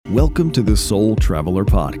Welcome to the Soul Traveler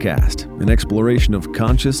Podcast, an exploration of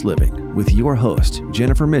conscious living with your host,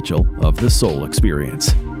 Jennifer Mitchell of The Soul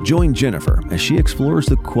Experience. Join Jennifer as she explores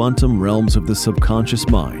the quantum realms of the subconscious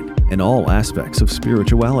mind and all aspects of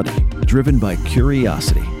spirituality. Driven by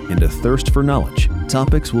curiosity and a thirst for knowledge,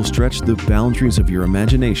 topics will stretch the boundaries of your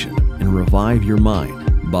imagination and revive your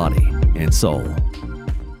mind, body, and soul.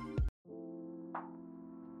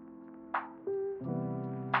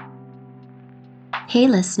 Hey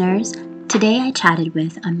listeners, today I chatted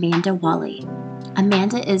with Amanda Walley.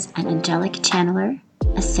 Amanda is an angelic channeler,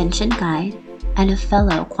 ascension guide, and a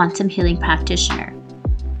fellow quantum healing practitioner.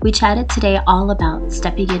 We chatted today all about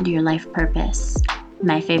stepping into your life purpose,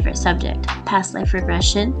 my favorite subject, past life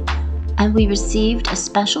regression, and we received a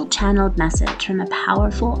special channeled message from a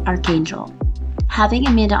powerful archangel. Having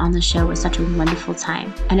Amanda on the show was such a wonderful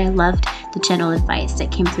time, and I loved the gentle advice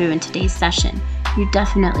that came through in today's session. You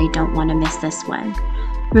definitely don't want to miss this one.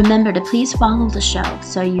 Remember to please follow the show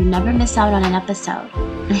so you never miss out on an episode,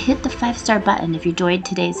 and hit the 5-star button if you enjoyed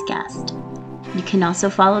today's guest. You can also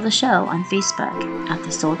follow the show on Facebook at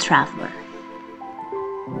The Soul Traveler.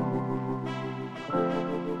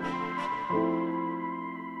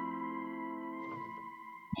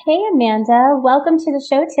 Hey Amanda, welcome to the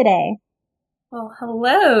show today. Well,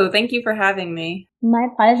 hello. Thank you for having me. My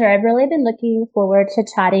pleasure. I've really been looking forward to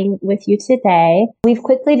chatting with you today. We've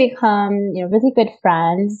quickly become, really good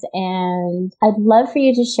friends, and I'd love for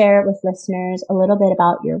you to share with listeners a little bit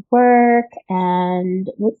about your work, and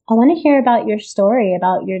I want to hear about your story,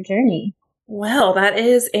 about your journey. Well, that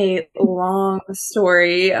is a long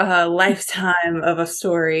story, a lifetime of a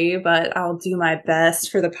story, but I'll do my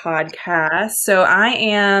best for the podcast. So I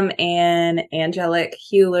am an angelic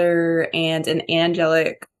healer and an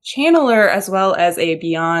angelic channeler, as well as a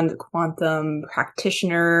beyond quantum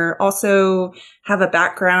practitioner. Also have a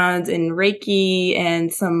background in Reiki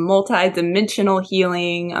and some multi-dimensional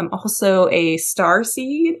healing. I'm also a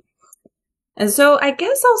starseed. And so I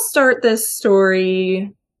guess I'll start this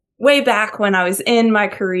story way back when I was in my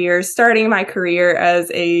career, starting my career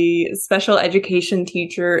as a special education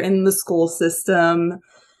teacher in the school system.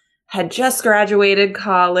 Had just graduated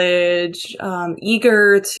college,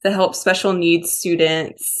 eager to help special needs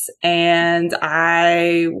students. And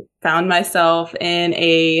I found myself in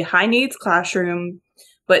a high needs classroom,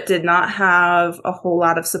 but did not have a whole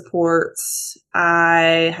lot of support.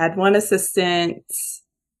 I had one assistant,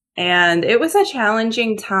 and it was a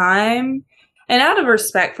challenging time. And out of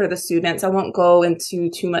respect for the students, I won't go into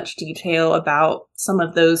too much detail about some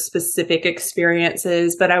of those specific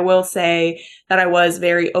experiences, but I will say that I was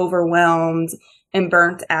very overwhelmed and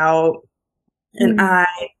burnt out. And I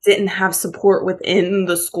didn't have support within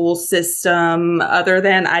the school system other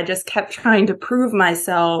than I just kept trying to prove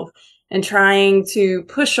myself and trying to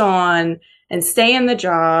push on and stay in the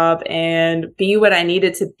job and be what I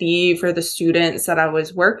needed to be for the students that I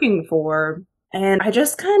was working for. And I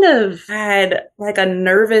just kind of had like a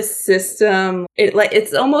nervous system.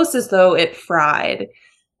 It's almost as though it fried.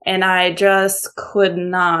 And I just could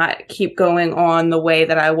not keep going on the way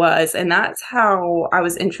that I was. And that's how I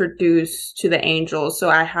was introduced to the angels. So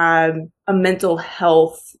I had a mental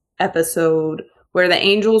health episode where the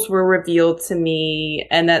angels were revealed to me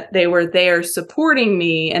and that they were there supporting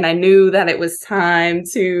me. And I knew that it was time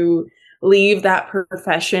to leave that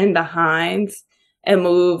profession behind and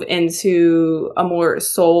move into a more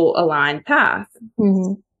soul-aligned path.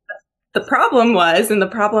 Mm-hmm. The problem was, and the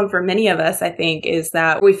problem for many of us, I think, is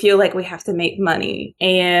that we feel like we have to make money.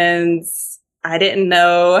 And I didn't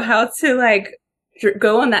know how to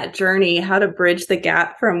go on that journey, how to bridge the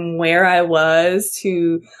gap from where I was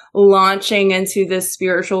to launching into this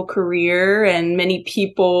spiritual career. And many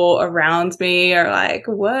people around me are like,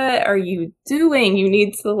 what are you doing? You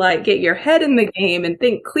need to get your head in the game and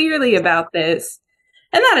think clearly about this.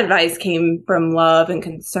 And that advice came from love and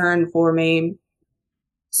concern for me.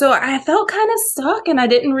 So I felt kind of stuck and I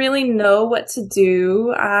didn't really know what to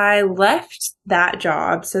do. I left that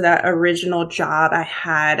job, so that original job I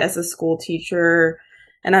had as a school teacher,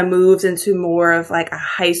 and I moved into more of a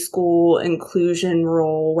high school inclusion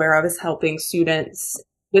role where I was helping students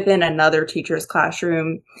within another teacher's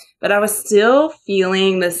classroom. But I was still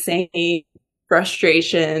feeling the same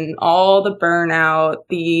frustration, all the burnout,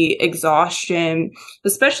 the exhaustion,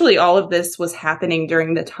 especially all of this was happening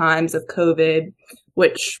during the times of COVID,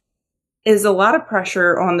 which is a lot of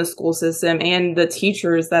pressure on the school system and the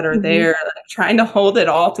teachers that are there trying to hold it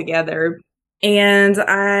all together. And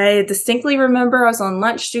I distinctly remember I was on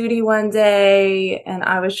lunch duty one day and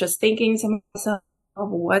I was just thinking to myself,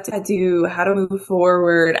 what do I do? How to move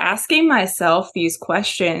forward? Asking myself these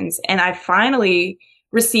questions. And I finally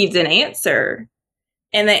received an answer.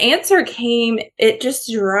 And the answer came, it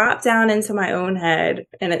just dropped down into my own head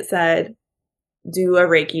and it said, do a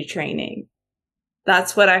Reiki training.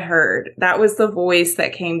 That's what I heard. That was the voice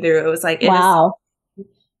that came through. It was like, it Wow. is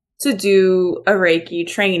to do a Reiki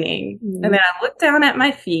training. Mm-hmm. And then I looked down at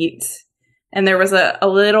my feet and there was a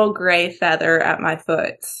little gray feather at my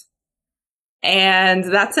foot. And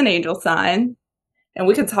that's an angel sign. And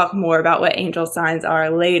we can talk more about what angel signs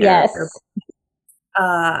are later. Yes.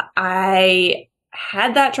 I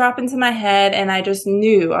had that drop into my head and I just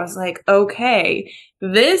knew. I was like, okay,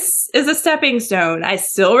 this is a stepping stone. I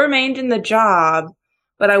still remained in the job,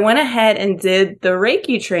 but I went ahead and did the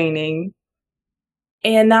Reiki training.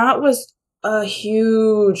 And that was a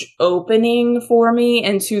huge opening for me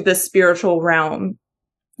into the spiritual realm.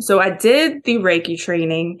 So I did the Reiki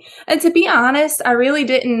training. And to be honest, I really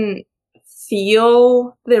didn't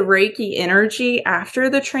feel the Reiki energy after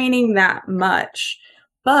the training that much.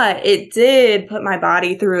 But it did put my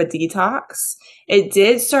body through a detox. It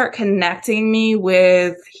did start connecting me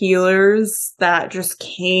with healers that just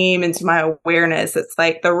came into my awareness. It's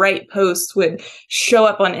like the right post would show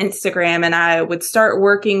up on Instagram and I would start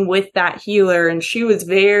working with that healer. And she was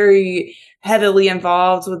very heavily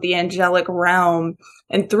involved with the angelic realm.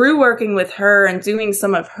 And through working with her and doing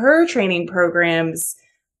some of her training programs,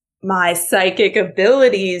 my psychic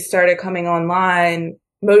abilities started coming online.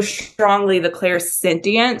 Most strongly, the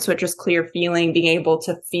clairsentience, which is clear feeling, being able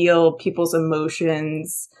to feel people's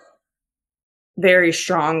emotions very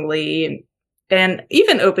strongly, and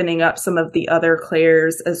even opening up some of the other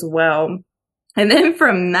clairs as well. And then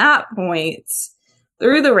from that point,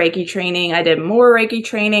 through the Reiki training, I did more Reiki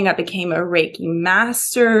training. I became a Reiki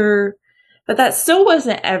master, but that still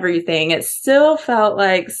wasn't everything. It still felt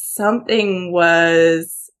like something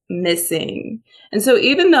was missing. And so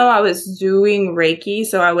even though I was doing Reiki,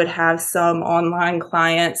 so I would have some online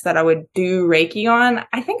clients that I would do Reiki on,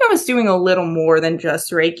 I think I was doing a little more than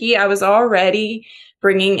just Reiki. I was already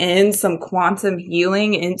bringing in some quantum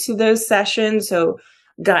healing into those sessions. So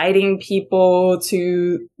guiding people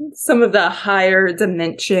to some of the higher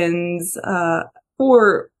dimensions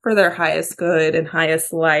for their highest good and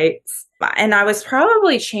highest lights. And I was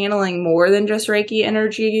probably channeling more than just Reiki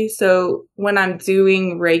energy. So when I'm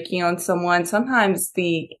doing Reiki on someone, sometimes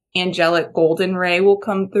the angelic golden ray will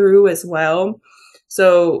come through as well.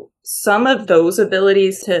 So some of those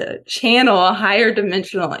abilities to channel a higher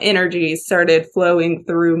dimensional energy started flowing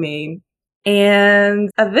through me.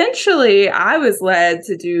 And eventually I was led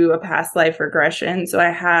to do a past life regression. So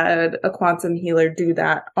I had a quantum healer do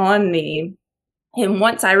that on me. And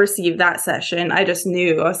once I received that session, I just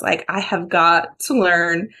knew, I was like, I have got to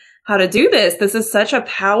learn how to do this. This is such a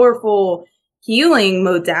powerful healing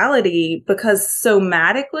modality because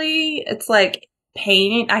somatically it's like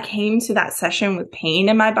pain. I came to that session with pain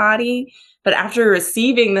in my body, but after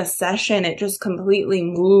receiving the session, it just completely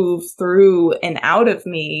moved through and out of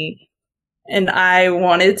me. And I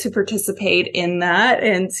wanted to participate in that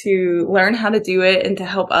and to learn how to do it and to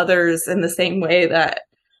help others in the same way that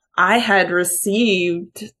I had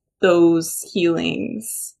received those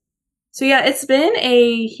healings. So yeah, it's been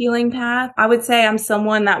a healing path. I would say I'm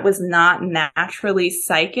someone that was not naturally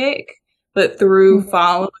psychic, but through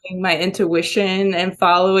following my intuition and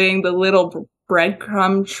following the little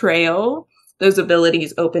breadcrumb trail, those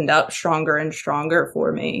abilities opened up stronger and stronger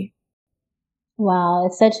for me. Wow,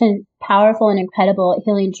 it's such a powerful and incredible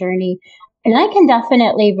healing journey. And I can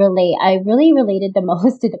definitely relate. I really related the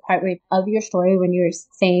most to the part of your story when you were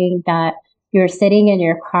saying that you're sitting in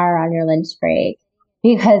your car on your lunch break.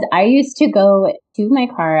 Because I used to go to my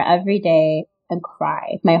car every day and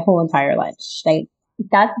cry my whole entire lunch. Like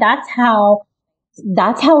that's how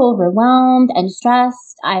overwhelmed and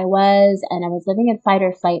stressed I was, and I was living in fight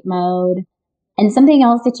or flight mode. And something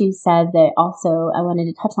else that you said that also I wanted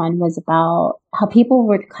to touch on was about how people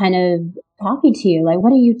were kind of talking to you, like,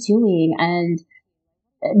 what are you doing? And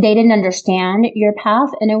they didn't understand your path.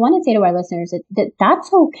 And I want to say to our listeners that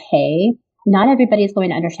that's okay. Not everybody is going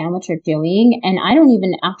to understand what you're doing. And I don't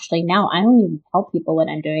even tell people what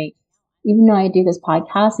I'm doing. Even though I do this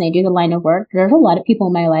podcast and I do the line of work, there's a lot of people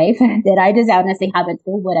in my life that I just honestly haven't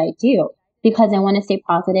told what I do because I want to stay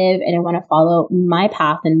positive and I want to follow my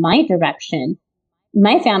path and my direction.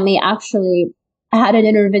 My family actually had an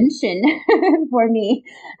intervention for me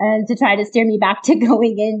and to try to steer me back to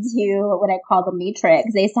going into what I call the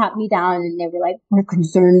matrix. They sat me down and they were like, we're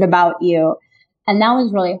concerned about you. And that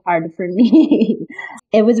was really hard for me.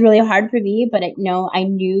 It was really hard for me, but I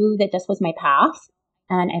knew that this was my path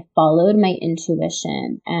and I followed my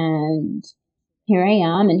intuition and here I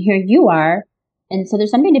am and here you are. And so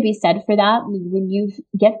there's something to be said for that. When you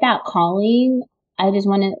get that calling, I just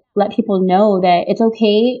want to let people know that it's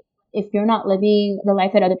okay if you're not living the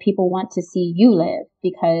life that other people want to see you live,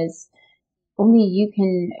 because only you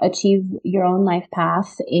can achieve your own life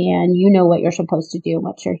path, and you know what you're supposed to do,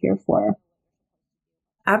 what you're here for.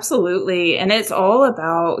 Absolutely. And it's all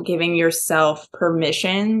about giving yourself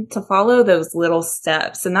permission to follow those little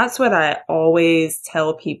steps. And that's what I always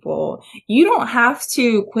tell people. You don't have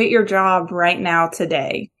to quit your job right now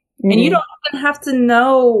today. And you don't even have to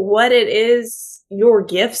know what it is your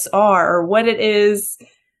gifts are or what it is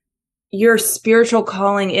your spiritual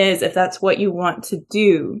calling is, if that's what you want to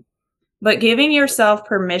do. But giving yourself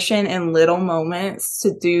permission in little moments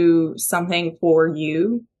to do something for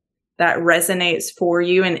you that resonates for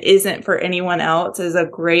you and isn't for anyone else is a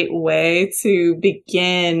great way to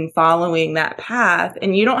begin following that path.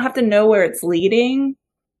 And you don't have to know where it's leading,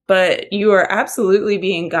 but you are absolutely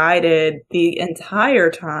being guided the entire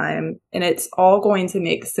time. And it's all going to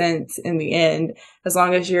make sense in the end, as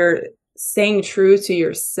long as you're staying true to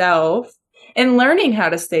yourself and learning how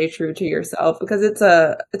to stay true to yourself, because it's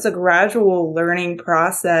a gradual learning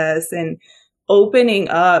process and opening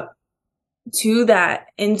up to that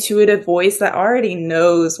intuitive voice that already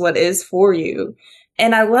knows what is for you.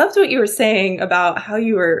 And I loved what you were saying about how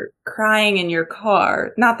you were crying in your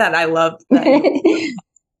car. Not that I loved that,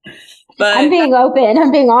 but I'm being open.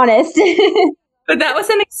 I'm being honest. But that was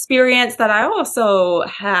an experience that I also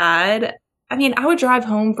had. I mean, I would drive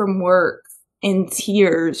home from work in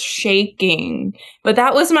tears, shaking, but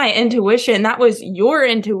that was my intuition. That was your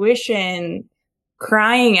intuition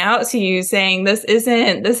crying out to you, saying, this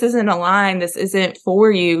isn't a line. This isn't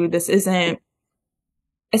for you.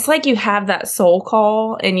 It's like you have that soul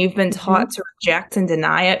call and you've been taught to reject and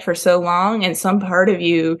deny it for so long. And some part of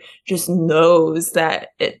you just knows that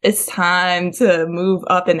it's time to move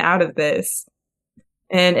up and out of this.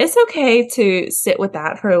 And it's okay to sit with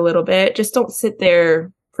that for a little bit. Just don't sit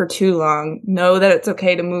there for too long. Know that it's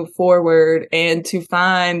okay to move forward and to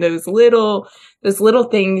find those little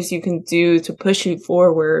things you can do to push you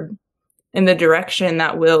forward in the direction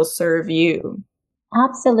that will serve you.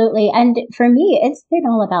 Absolutely. And for me, it's been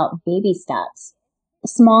all about baby steps,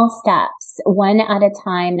 small steps, one at a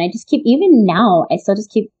time. And I just keep, even now, I still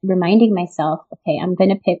just keep reminding myself, okay, I'm going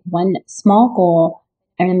to pick one small goal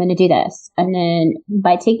and I'm going to do this. And then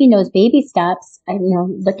by taking those baby steps,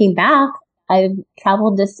 looking back, I've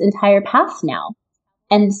traveled this entire path now.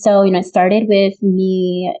 And so, it started with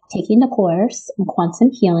me taking the course in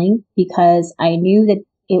quantum healing because I knew that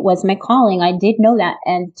it was my calling. I did know that.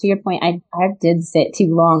 And to your point, I did sit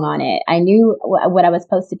too long on it. I knew what I was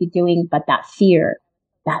supposed to be doing, but that fear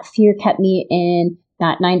kept me in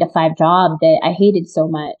that 9-to-5 job that I hated so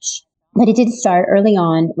much. But it did start early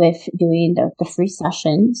on with doing the free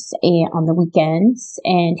sessions on the weekends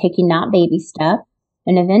and taking that baby step.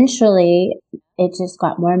 And eventually it just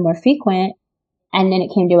got more and more frequent. And then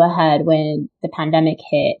it came to a head when the pandemic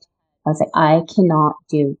hit. I was like, I cannot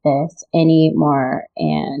do this anymore.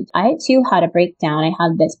 And I too had a breakdown. I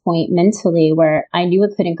had this point mentally where I knew I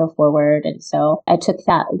couldn't go forward. And so I took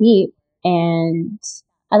that leap. And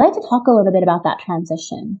I'd like to talk a little bit about that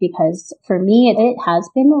transition because for me, it has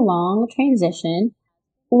been a long transition.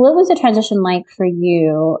 What was the transition like for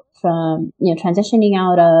you from, transitioning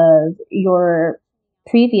out of your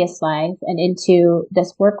previous life and into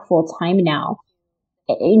this work full time now?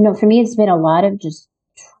 For me, it's been a lot of just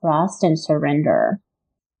trust and surrender.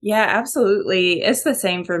 Yeah, absolutely. It's the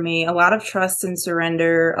same for me. A lot of trust and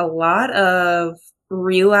surrender, a lot of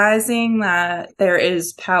realizing that there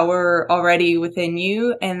is power already within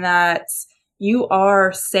you and that you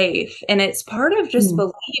are safe. And it's part of just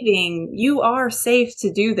believing you are safe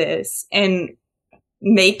to do this and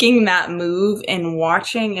making that move and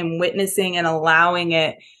watching and witnessing and allowing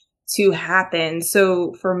it to happen.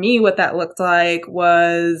 So for me, what that looked like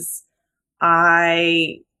was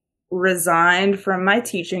I resigned from my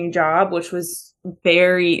teaching job, which was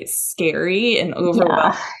very scary and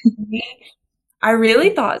overwhelming. Yeah. I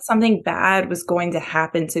really thought something bad was going to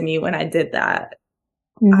happen to me when I did that.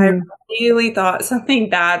 I really thought something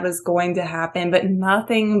bad was going to happen, but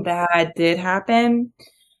nothing bad did happen.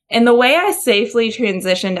 And the way I safely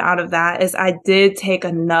transitioned out of that is I did take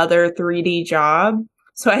another 3D job.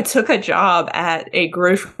 So I took a job at a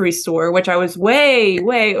grocery store, which I was way,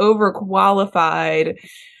 way overqualified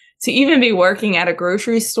to even be working at a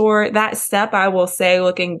grocery store. That step, I will say,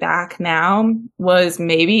 looking back now, was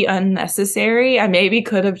maybe unnecessary. I maybe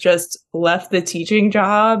could have just left the teaching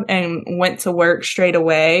job and went to work straight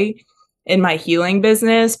away in my healing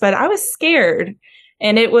business, but I was scared.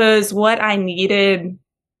 And it was what I needed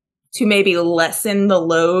to maybe lessen the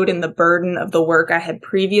load and the burden of the work I had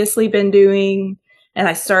previously been doing. And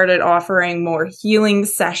I started offering more healing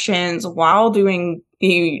sessions while doing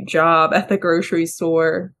the job at the grocery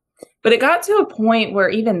store. But it got to a point where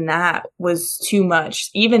even that was too much.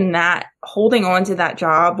 Even that, holding on to that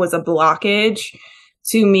job was a blockage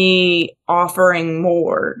to me offering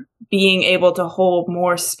more, being able to hold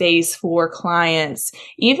more space for clients,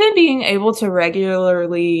 even being able to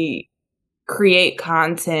regularly create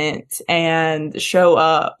content and show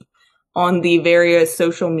up on the various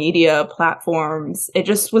social media platforms. It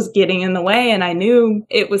just was getting in the way, and I knew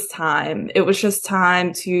it was time. It was just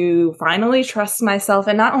time to finally trust myself,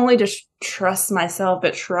 and not only just trust myself,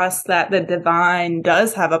 but trust that the divine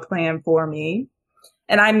does have a plan for me.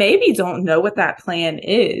 And I maybe don't know what that plan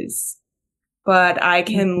is, but I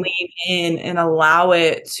can lean in and allow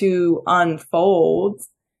it to unfold.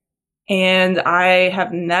 And I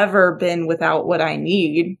have never been without what I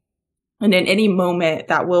need. And in any moment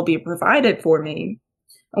that will be provided for me.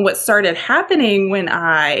 And what started happening when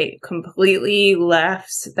I completely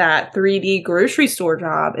left that 3D grocery store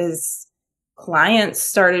job is clients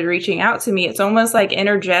started reaching out to me. It's almost like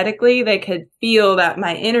energetically they could feel that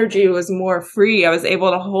my energy was more free. I was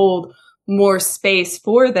able to hold more space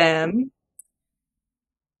for them.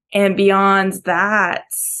 And beyond that,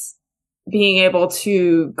 being able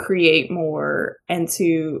to create more and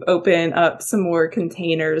to open up some more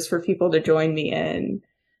containers for people to join me in.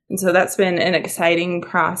 And so that's been an exciting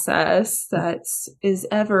process that is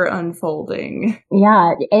ever unfolding.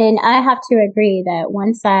 Yeah, and I have to agree that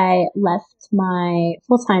once I left my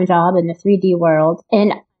full-time job in the 3D world,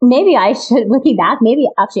 and maybe I should, looking back,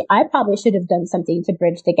 I probably should have done something to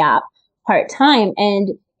bridge the gap part-time. And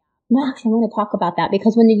actually, I want to talk about that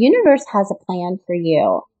because when the universe has a plan for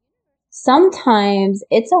you, sometimes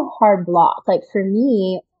it's a hard block. Like for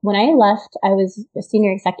me, when I left, I was a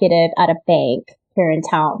senior executive at a bank here in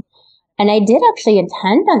town. And I did actually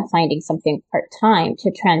intend on finding something part-time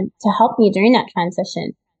to help me during that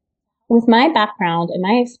transition. With my background and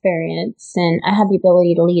my experience, and I had the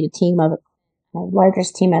ability to lead a team of, my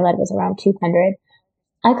largest team I led was around 200.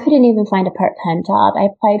 I couldn't even find a part-time job. I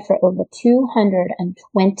applied for over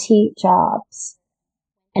 220 jobs.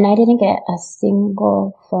 And I didn't get a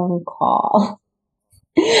single phone call.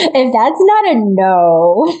 If that's not a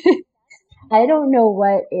no, I don't know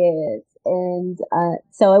what is. And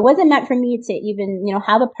so it wasn't meant for me to even,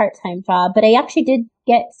 have a part-time job. But I actually did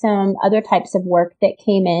get some other types of work that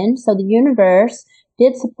came in. So the universe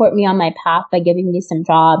did support me on my path by giving me some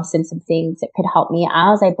jobs and some things that could help me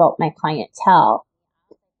as I built my clientele.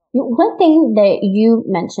 One thing that you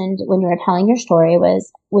mentioned when you were telling your story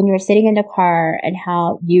was when you were sitting in the car and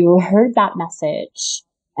how you heard that message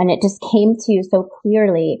and it just came to you so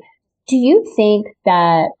clearly. Do you think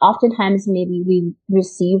that oftentimes maybe we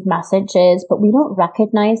receive messages, but we don't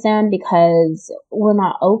recognize them because we're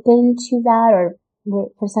not open to that, or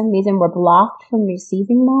for some reason we're blocked from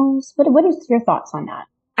receiving those? What is your thoughts on that?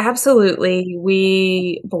 Absolutely.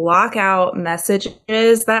 We block out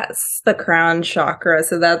messages. That's the crown chakra.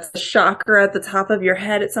 So that's the chakra at the top of your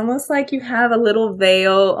head. It's almost like you have a little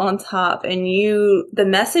veil on top and the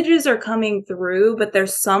messages are coming through, but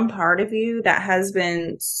there's some part of you that has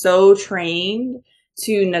been so trained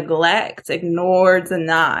to neglect, ignore,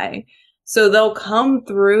 deny. So they'll come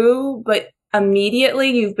through, but immediately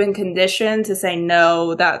you've been conditioned to say,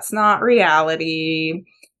 no, that's not reality.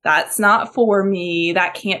 That's not for me.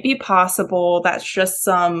 That can't be possible. That's just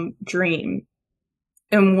some dream.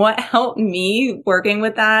 And what helped me working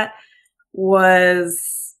with that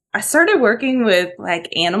was I started working with like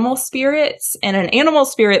animal spirits, and an animal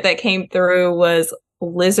spirit that came through was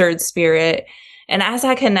lizard spirit. And as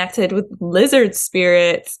I connected with lizard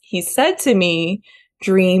spirits, he said to me,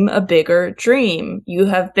 dream a bigger dream. You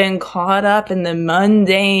have been caught up in the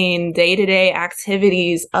mundane day-to-day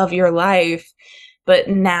activities of your life. But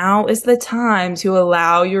now is the time to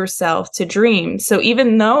allow yourself to dream. So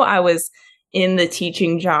even though I was in the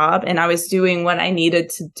teaching job and I was doing what I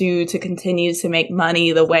needed to do to continue to make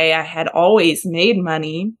money the way I had always made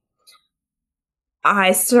money,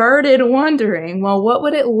 I started wondering, well, what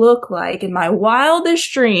would it look like in my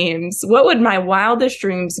wildest dreams? What would my wildest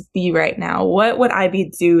dreams be right now? What would I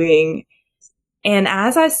be doing? And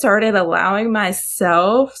as I started allowing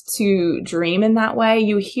myself to dream in that way,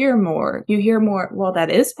 you hear more. Well, that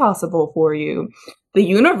is possible for you. The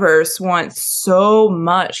universe wants so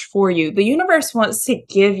much for you. The universe wants to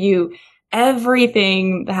give you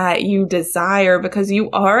everything that you desire because you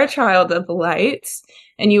are a child of light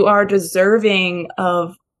and you are deserving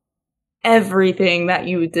of everything that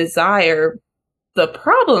you desire. The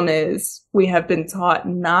problem is we have been taught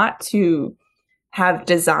not to have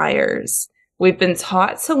desires. we've been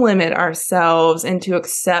taught to limit ourselves and to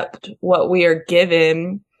accept what we are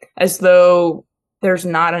given as though there's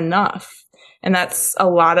not enough. And that's a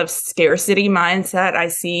lot of scarcity mindset I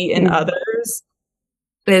see in others,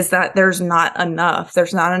 is that there's not enough.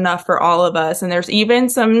 There's not enough for all of us. And there's even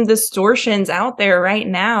some distortions out there right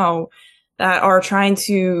now that are trying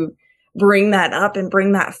to bring that up and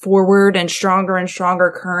bring that forward and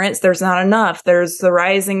stronger currents. There's not enough. There's the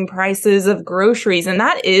rising prices of groceries. And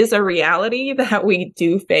that is a reality that we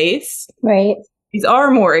do face. Right. These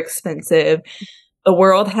are more expensive. The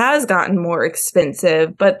world has gotten more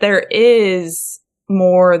expensive, but there is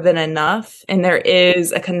more than enough. And there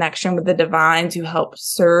is a connection with the divine to help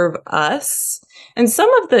serve us. And some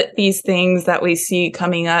of these things that we see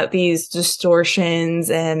coming up, these distortions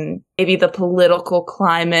and maybe the political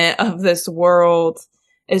climate of this world,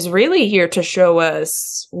 is really here to show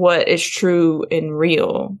us what is true and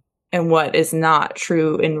real and what is not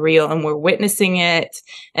true and real. And we're witnessing it.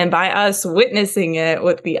 And by us witnessing it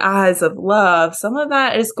with the eyes of love, some of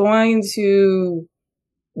that is going to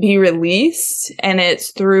be released. And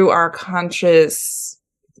it's through our conscious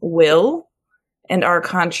will and our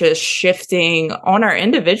conscious shifting on our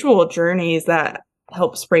individual journeys that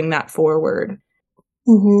helps bring that forward.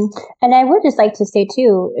 And I would just like to say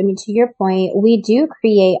too, I mean, to your point, we do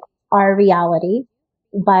create our reality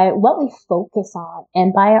by what we focus on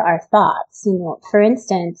and by our thoughts. You know, for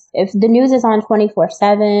instance, if the news is on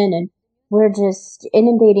 24/7 and we're just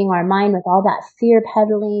inundating our mind with all that fear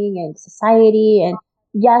peddling and society, and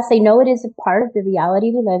yes, I know it is a part of the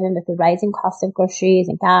reality we live in with the rising cost of groceries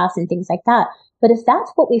and gas and things like that. But if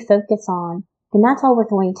that's what we focus on, then that's all we're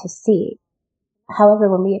going to see.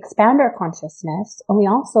 However, when we expand our consciousness and we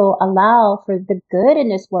also allow for the good in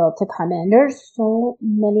this world to come in, there's so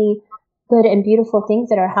many good and beautiful things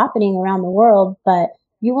that are happening around the world, but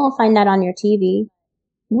you won't find that on your TV.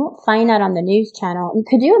 You won't find that on the news channel. And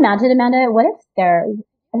could you imagine, Amanda, what if and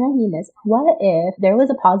I mean this, what if there was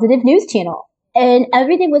a positive news channel and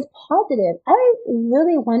everything was positive? I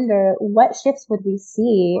really wonder what shifts would we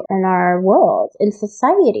see in our world, in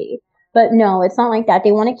society. But no, it's not like that.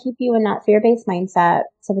 They want to keep you in that fear-based mindset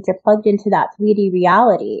so that you're plugged into that 3D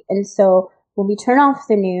reality. And so when we turn off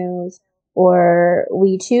the news or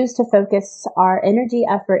we choose to focus our energy,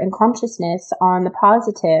 effort, and consciousness on the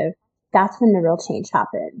positive, that's when the real change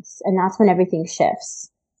happens. And that's when everything shifts.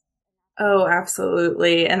 Oh,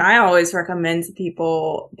 absolutely. And I always recommend to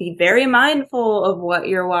people, be very mindful of what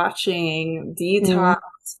you're watching, detox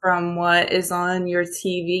from what is on your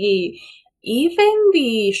TV. Even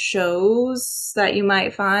the shows that you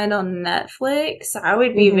might find on Netflix, I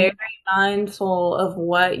would be very mindful of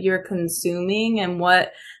what you're consuming and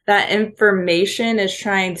what that information is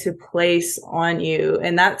trying to place on you.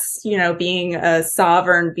 And that's, you know, being a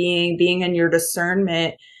sovereign being in your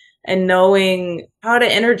discernment and knowing how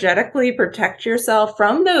to energetically protect yourself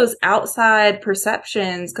from those outside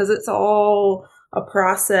perceptions, because it's all a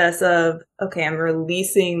process of, okay, I'm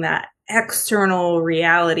releasing that external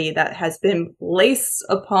reality that has been placed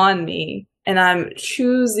upon me, and I'm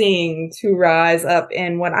choosing to rise up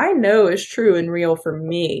in what I know is true and real for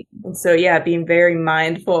me. And so, yeah, being very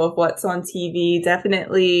mindful of what's on TV,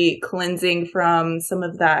 definitely cleansing from some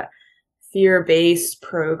of that fear-based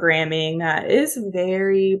programming that is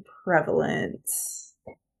very prevalent.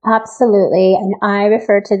 Absolutely. And I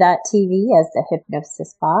refer to that TV as the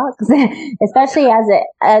hypnosis box, especially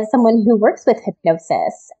as someone who works with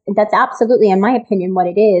hypnosis. That's absolutely, in my opinion, what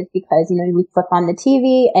it is, because, you know, we flip on the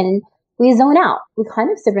TV and we zone out. We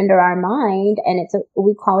kind of surrender our mind, and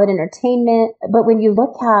we call it entertainment. But when you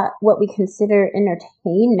look at what we consider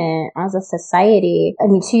entertainment as a society, I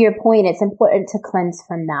mean, to your point, it's important to cleanse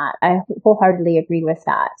from that. I wholeheartedly agree with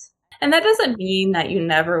that. And that doesn't mean that you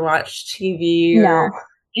never watch TV or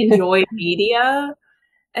enjoy media.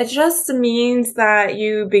 It just means that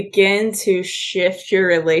you begin to shift your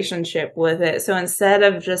relationship with it. So instead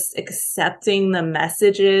of just accepting the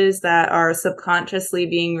messages that are subconsciously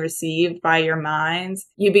being received by your minds,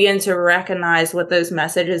 you begin to recognize what those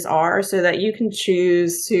messages are so that you can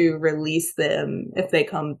choose to release them if they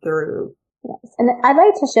come through. Yes. And I'd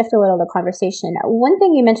like to shift a little the conversation. One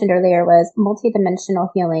thing you mentioned earlier was multidimensional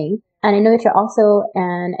healing. And I know that you're also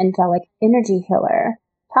an angelic energy healer.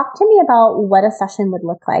 Talk to me about what a session would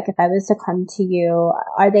look like if I was to come to you.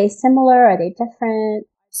 Are they similar? Are they different?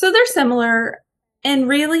 So they're similar. And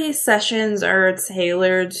really, sessions are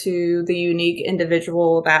tailored to the unique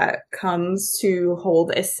individual that comes to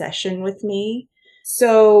hold a session with me.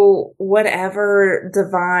 So whatever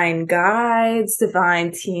divine guides,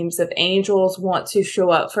 divine teams of angels want to show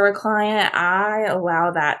up for a client, I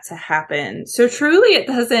allow that to happen. So truly, it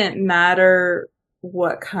doesn't matter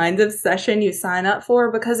what kind of session you sign up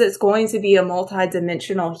for, because it's going to be a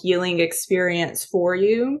multidimensional healing experience for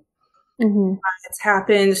you. Mm-hmm.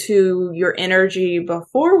 Tap into your energy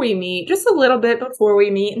before we meet, just a little bit before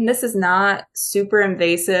we meet. And this is not super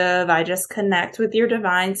invasive. I just connect with your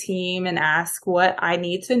divine team and ask what I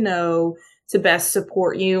need to know to best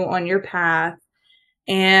support you on your path.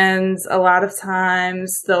 And a lot of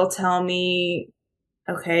times they'll tell me,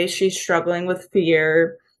 okay, she's struggling with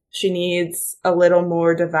fear. She needs a little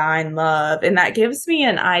more divine love. And that gives me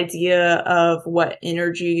an idea of what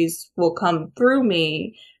energies will come through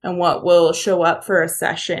me and what will show up for a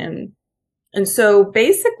session. And so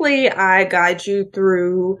basically, I guide you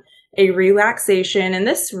through a relaxation, and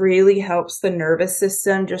this really helps the nervous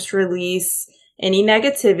system just release any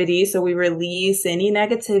negativity. So we release any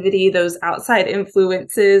negativity, those outside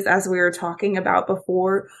influences, as we were talking about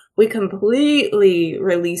before. We completely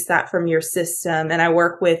release that from your system. And I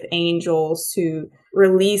work with angels to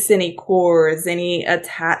release any cords, any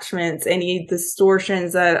attachments, any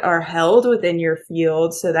distortions that are held within your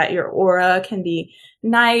field so that your aura can be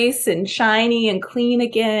nice and shiny and clean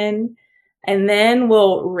again. And then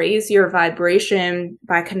we'll raise your vibration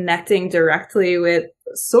by connecting directly with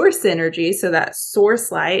source energy. So that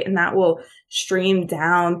source light, and that will stream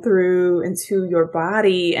down through into your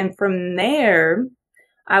body. And from there,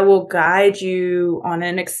 I will guide you on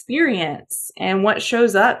an experience. And what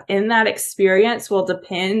shows up in that experience will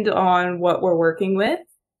depend on what we're working with.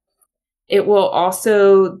 It will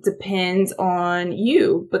also depend on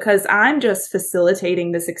you, because I'm just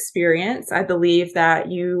facilitating this experience. I believe that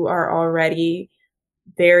you are already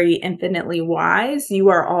very infinitely wise. You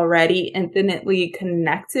are already infinitely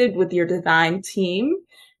connected with your divine team.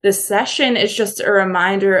 The session is just a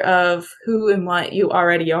reminder of who and what you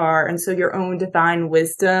already are. And so your own divine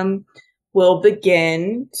wisdom will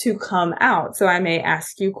begin to come out. So I may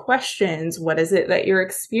ask you questions. What is it that you're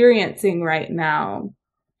experiencing right now?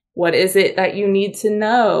 What is it that you need to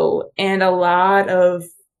know? And a lot of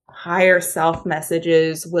higher self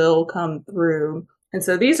messages will come through. And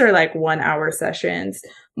so these are like 1 hour sessions.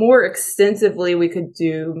 More extensively, we could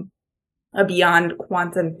do a beyond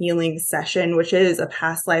quantum healing session, which is a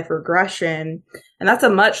past life regression. And that's a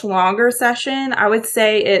much longer session. I would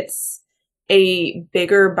say it's a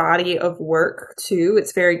bigger body of work too.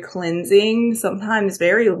 It's very cleansing, sometimes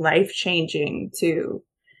very life-changing too.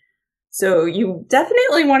 So you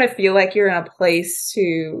definitely want to feel like you're in a place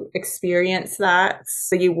to experience that.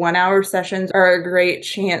 So the 1 hour sessions are a great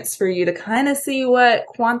chance for you to kind of see what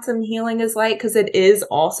quantum healing is like, because it is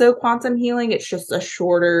also quantum healing. It's just a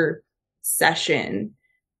shorter session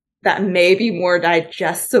that may be more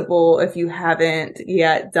digestible if you haven't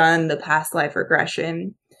yet done the past life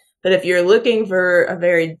regression. But if you're looking for a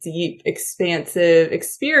very deep, expansive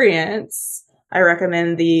experience, I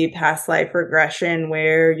recommend the past life regression,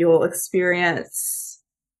 where you'll experience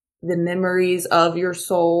the memories of your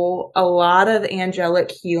soul. A lot of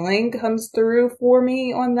angelic healing comes through for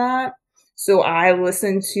me on that. So I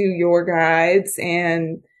listen to your guides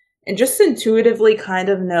and just intuitively kind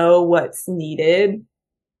of know what's needed.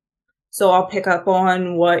 So I'll pick up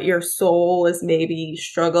on what your soul is maybe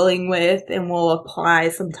struggling with, and we'll apply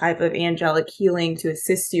some type of angelic healing to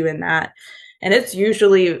assist you in that. And it's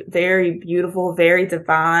usually very beautiful, very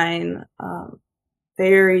divine,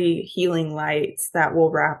 very healing lights that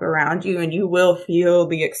will wrap around you, and you will feel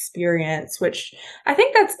the experience, which I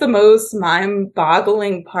think that's the most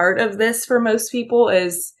mind-boggling part of this for most people,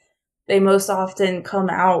 is they most often come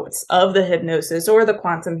out of the hypnosis or the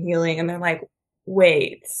quantum healing and they're like,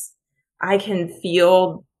 wait, I can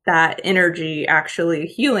feel that energy actually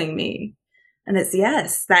healing me. And it's,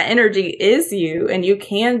 yes, that energy is you, and you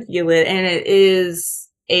can feel it, and it is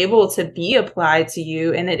able to be applied to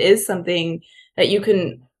you. And it is something that you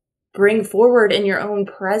can bring forward in your own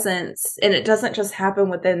presence. And it doesn't just happen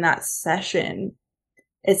within that session.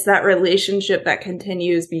 It's that relationship that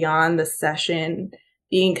continues beyond the session,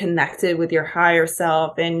 being connected with your higher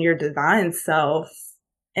self and your divine self,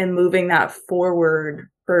 and moving that forward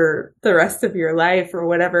for the rest of your life, or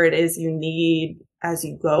whatever it is you need as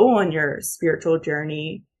you go on your spiritual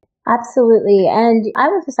journey. Absolutely. And I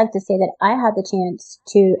would just like to say that I had the chance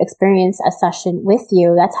to experience a session with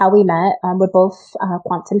you. That's how we met. We're both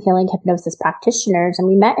quantum healing hypnosis practitioners, and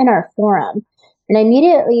we met in our forum. And I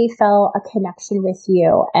immediately felt a connection with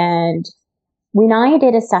you. And when I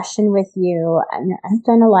did a session with you, and I've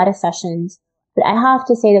done a lot of sessions, but I have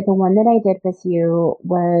to say that the one that I did with you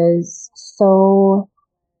was so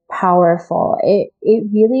powerful. It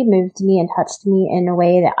really moved me and touched me in a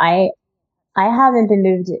way that I haven't been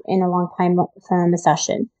moved in a long time from a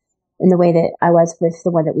session in the way that I was with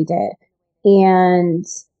the one that we did. And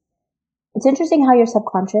It's interesting how your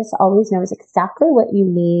subconscious always knows exactly what you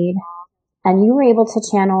need. And you were able to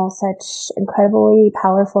channel such incredibly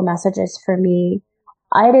powerful messages for me.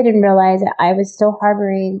 I didn't realize that I was still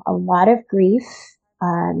harboring a lot of grief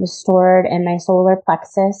stored in my solar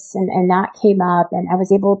plexus. And that came up, and I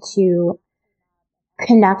was able to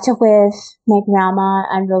connect with my grandma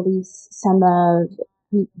and release some of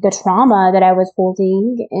the trauma that I was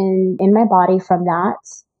holding in my body from that.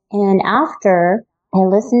 And after I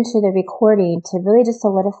listened to the recording to really just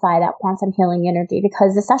solidify that quantum healing energy,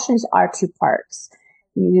 because the sessions are two parts.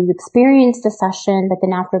 You experience the session, but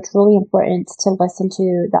then after it's really important to listen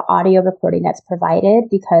to the audio recording that's provided,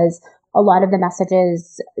 because a lot of the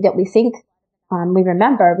messages that we think we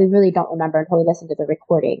remember, we really don't remember until we listen to the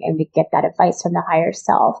recording and we get that advice from the higher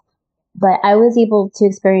self. But I was able to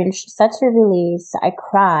experience such a release. I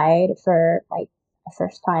cried for like the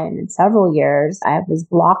first time in several years. I was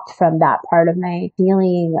blocked from that part of my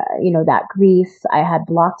feeling, that grief. I had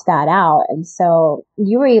blocked that out. And so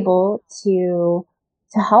you were able to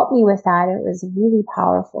help me with that. It was a really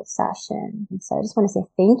powerful session. And so I just want to say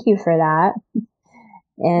thank you for that.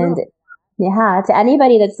 And yeah, to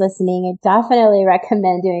anybody that's listening, I definitely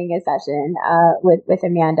recommend doing a session with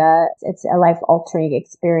Amanda. It's a life-altering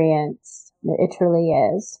experience. It truly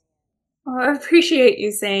is. Well, I appreciate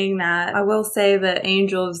you saying that. I will say that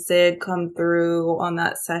angels did come through on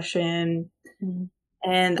that session. Mm-hmm.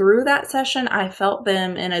 And through that session, I felt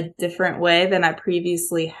them in a different way than I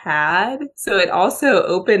previously had. So it also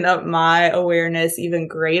opened up my awareness even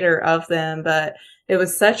greater of them. But it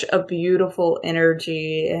was such a beautiful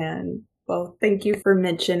energy. And well, thank you for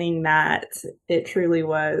mentioning that. It truly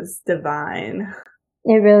was divine.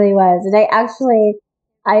 It really was. And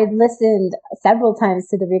I listened several times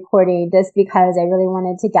to the recording just because I really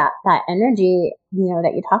wanted to get that energy,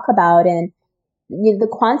 that you talk about. And the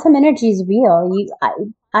quantum energy is real.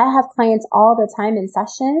 I have clients all the time in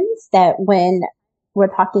sessions that when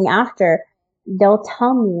we're talking after, they'll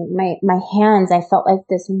tell me my hands, I felt like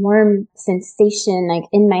this warm sensation like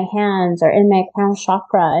in my hands or in my crown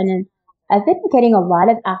chakra. And I've been getting a lot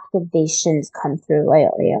of activations come through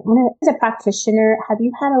lately. As a practitioner, have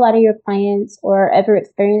you had a lot of your clients or ever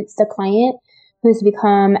experienced a client who's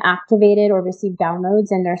become activated or received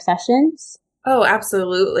downloads in their sessions? Oh,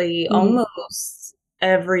 absolutely. Mm-hmm. Almost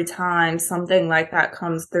every time something like that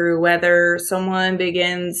comes through, whether someone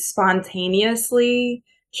begins spontaneously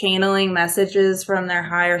channeling messages from their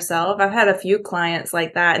higher self. I've had a few clients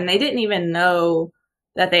like that, and they didn't even know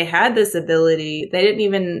that they had this ability.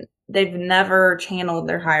 They've never channeled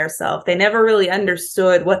their higher self. They never really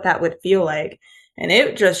understood what that would feel like. And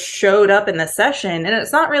it just showed up in the session. And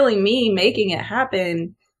it's not really me making it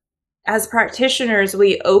happen. As practitioners,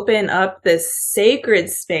 we open up this sacred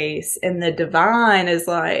space, and the divine is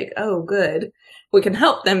like, oh, good. We can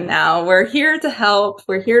help them now. We're here to help.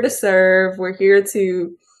 We're here to serve. We're here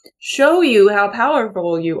to show you how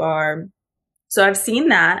powerful you are. So I've seen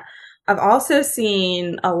that. I've also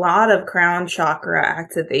seen a lot of crown chakra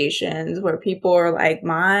activations where people are like,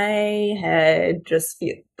 my head,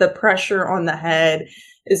 the pressure on the head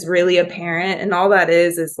is really apparent. And all that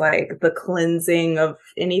is like the cleansing of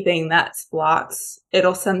anything that's blocked.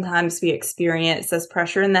 It'll sometimes be experienced as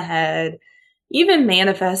pressure in the head, even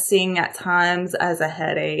manifesting at times as a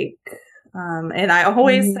headache. And I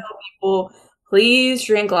always tell people, please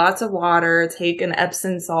drink lots of water, take an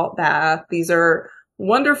Epsom salt bath. These are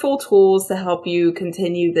wonderful tools to help you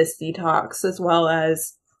continue this detox, as well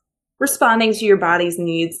as responding to your body's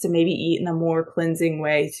needs to maybe eat in a more cleansing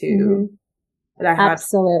way too.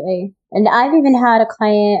 Absolutely. And I've even had a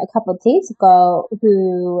client a couple of days ago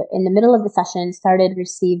who in the middle of the session started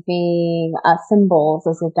receiving symbols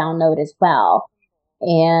as a download as well.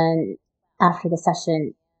 And after the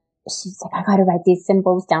session, she's like, I got to write these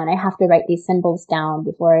symbols down. I have to write these symbols down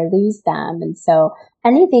before I lose them. And so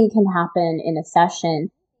anything can happen in a session.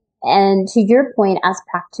 And to your point, as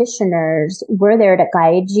practitioners, we're there to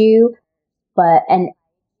guide you. But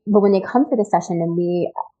when they come for the session and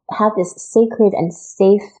we have this sacred and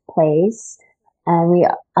safe place, and we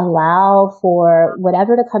allow for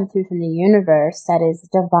whatever to come through from the universe that is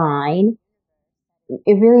divine,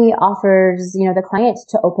 it really offers, the clients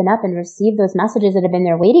to open up and receive those messages that have been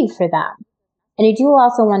there waiting for them. And I do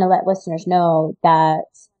also want to let listeners know that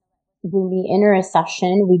when we enter a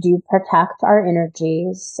session, we do protect our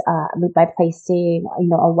energies by placing,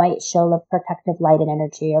 a white shield of protective light and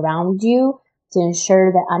energy around you to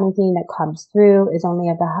ensure that anything that comes through is only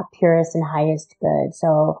of the purest and highest good.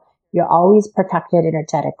 So you're always protected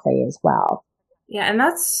energetically as well. Yeah, and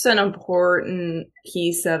that's an important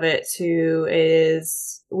piece of it too,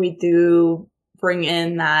 is we do bring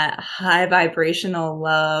in that high vibrational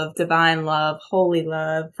love, divine love, holy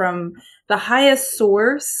love from the highest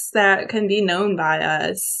source that can be known by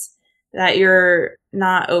us, that you're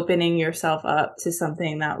not opening yourself up to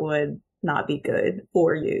something that would not be good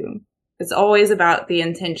for you. It's always about the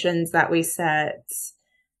intentions that we set.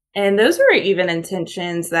 And those are even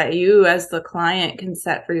intentions that you as the client can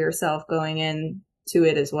set for yourself going into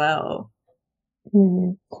it as well.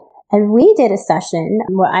 Mm-hmm. And we did a session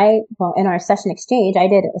in our session exchange, I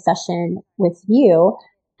did a session with you,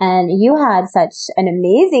 and you had such an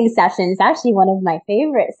amazing session. It's actually one of my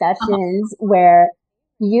favorite sessions where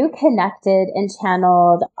you connected and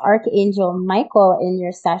channeled Archangel Michael in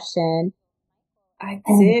your session. I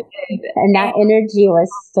did. And that energy was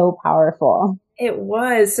so powerful. It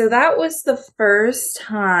was. So that was the first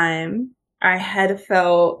time I had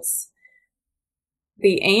felt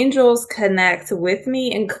the angels connect with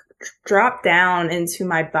me and drop down into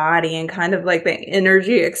my body, and kind of like the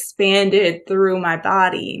energy expanded through my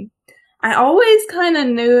body. I always kind of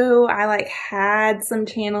knew I like had some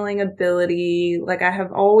channeling ability. Like I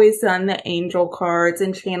have always done the angel cards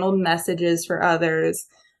and channeled messages for others.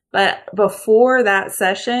 But before that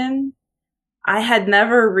session, I had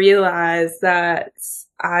never realized that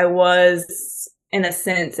I was, in a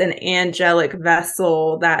sense, an angelic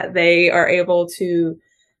vessel that they are able to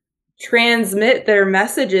transmit their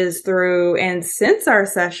messages through. And since our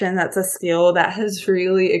session, that's a skill that has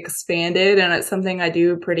really expanded, and it's something I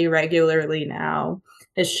do pretty regularly now,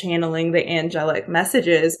 is channeling the angelic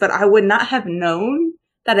messages. But I would not have known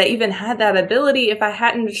that I even had that ability if I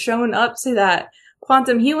hadn't shown up to that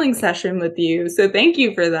quantum healing session with you. So thank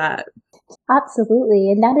you for that.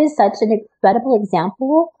 Absolutely. And that is such an incredible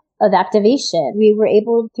example of activation. We were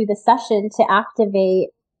able through the session to activate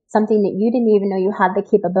something that you didn't even know you had the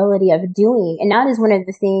capability of doing. And that is one of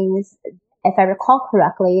the things, if I recall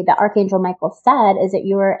correctly, that Archangel Michael said, is that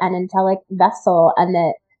you are an angelic vessel and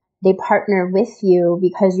that they partner with you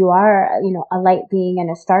because you are, a light being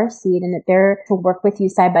and a star seed, and that they're to work with you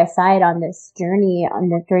side by side on this journey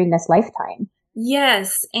during this lifetime.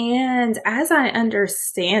 Yes, and as I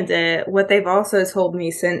understand it, what they've also told me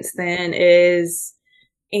since then is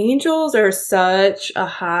angels are such a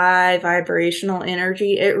high vibrational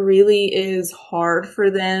energy. It really is hard for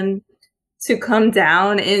them to come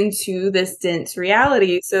down into this dense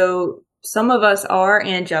reality. So some of us are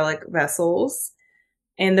angelic vessels.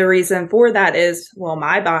 And the reason for that is, well,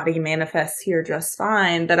 my body manifests here just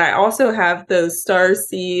fine, but I also have those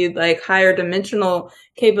starseed, like higher dimensional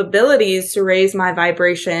capabilities to raise my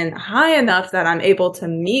vibration high enough that I'm able to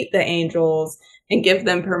meet the angels and give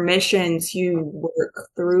them permission to work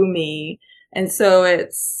through me. And so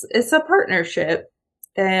it's a partnership,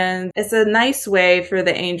 and it's a nice way for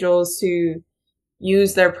the angels to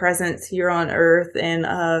use their presence here on earth in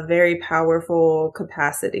a very powerful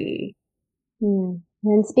capacity.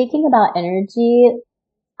 And speaking about energy,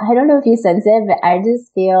 I don't know if you sense it, but I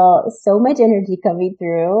just feel so much energy coming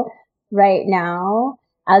through right now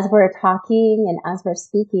as we're talking and as we're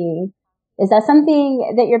speaking. Is that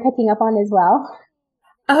something that you're picking up on as well?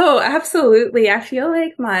 Oh, absolutely. I feel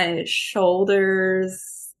like my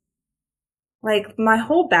shoulders, like my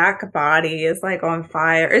whole back body is like on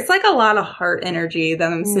fire. It's like a lot of heart energy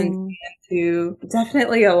that I'm sensing into.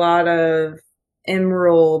 Definitely a lot of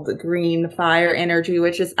emerald green fire energy,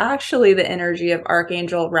 which is actually the energy of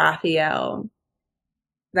Archangel Raphael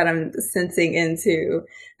that I'm sensing into.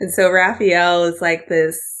 And so Raphael is like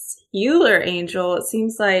this healer angel. It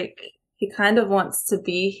seems like he kind of wants to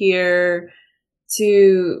be here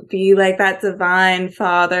to be like that divine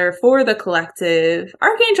father for the collective.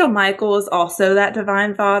 Archangel Michael is also that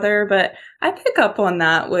divine father, but I pick up on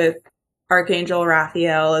that with Archangel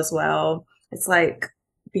Raphael as well. It's like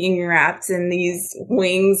being wrapped in these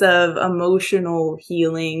wings of emotional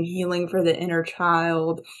healing for the inner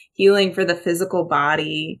child, healing for the physical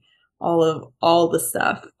body, all the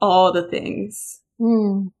stuff, all the things.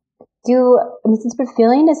 Since we're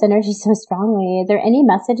feeling this energy so strongly, are there any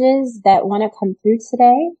messages that want to come through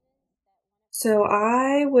today? So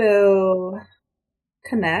I will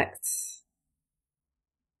connect.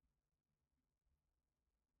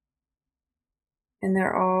 And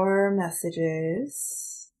there are messages.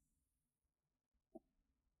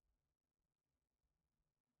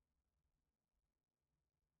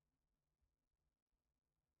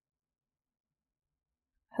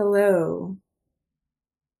 Hello.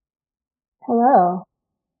 Hello.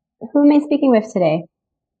 Who am I speaking with today?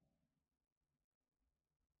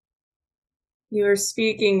 You are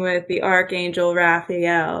speaking with the Archangel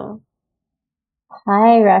Raphael.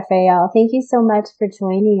 Hi, Raphael. Thank you so much for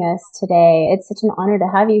joining us today. It's such an honor to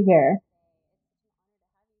have you here.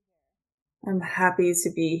 I'm happy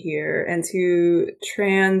to be here and to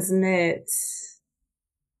transmit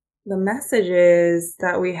the messages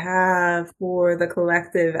that we have for the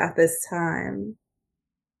collective at this time.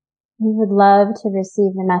 We would love to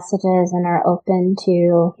receive the messages and are open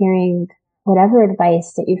to hearing whatever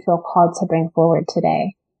advice that you feel called to bring forward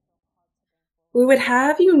today. We would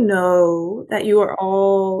have you know that you are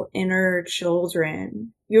all inner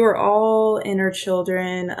children. You are all inner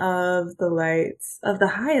children of the lights, of the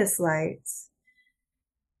highest lights.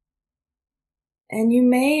 And you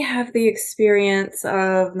may have the experience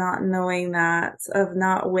of not knowing that, of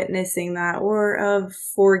not witnessing that, or of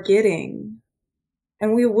forgetting.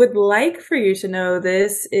 And we would like for you to know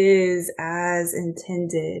this is as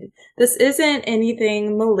intended. This isn't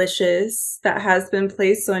anything malicious that has been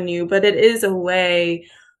placed on you, but it is a way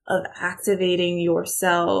of activating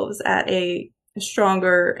yourselves at a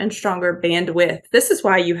stronger and stronger bandwidth. This is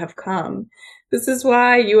why you have come. This is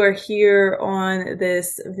why you are here on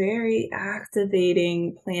this very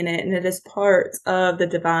activating planet, and it is part of the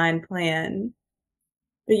divine plan.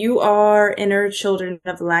 But you are inner children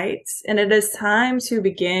of light, and it is time to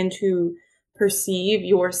begin to perceive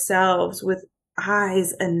yourselves with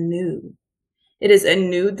eyes anew. It is a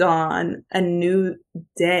new dawn, a new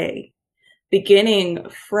day, beginning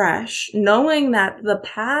fresh, knowing that the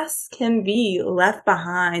past can be left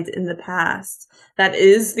behind in the past. That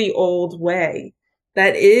is the old way.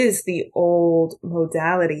 That is the old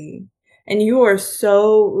modality. And you are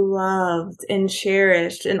so loved and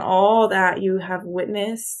cherished in all that you have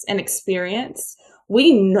witnessed and experienced.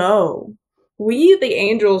 We know, we the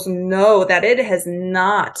angels know that it has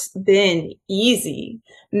not been easy.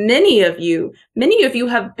 Many of you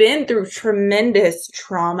have been through tremendous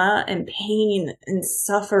trauma and pain and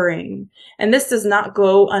suffering, and this does not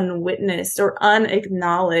go unwitnessed or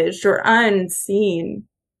unacknowledged or unseen.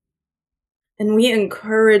 And we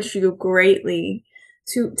encourage you greatly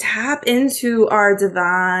to tap into our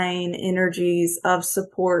divine energies of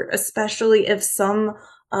support, especially if some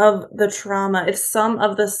of the trauma, if some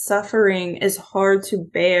of the suffering is hard to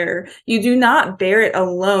bear. You do not bear it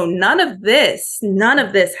alone. None of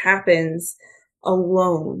this happens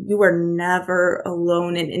alone. You are never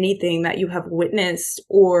alone in anything that you have witnessed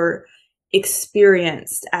or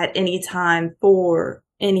experienced at any time for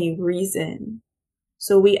any reason.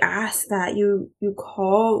 So we ask that you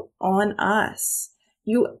call on us.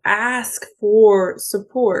 You ask for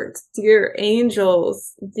support, dear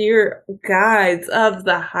angels, dear guides of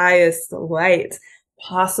the highest light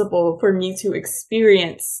possible for me to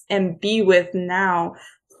experience and be with now.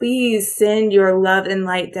 Please send your love and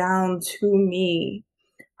light down to me.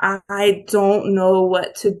 I don't know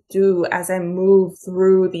what to do as I move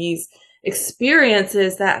through these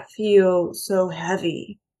experiences that feel so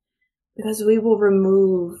heavy. Because we will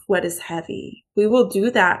remove what is heavy. We will do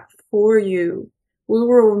that for you. We will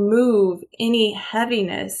remove any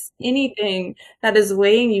heaviness, anything that is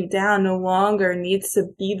weighing you down no longer needs to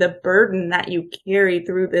be the burden that you carry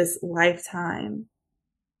through this lifetime.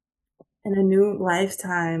 And a new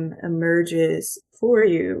lifetime emerges for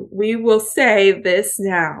you. We will say this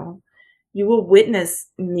now. You will witness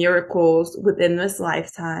miracles within this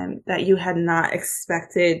lifetime that you had not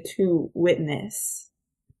expected to witness.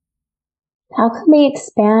 How can we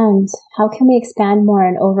expand? How can we expand more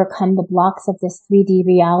and overcome the blocks of this 3D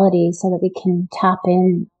reality so that we can tap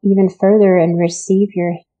in even further and receive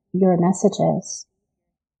your messages?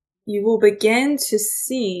 You will begin to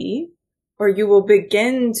see, or you will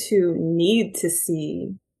begin to need to see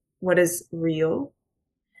what is real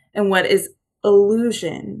and what is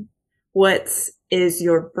illusion, what is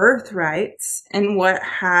your birthright and what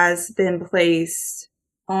has been placed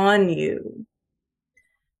on you.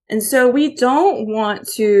 And so we don't want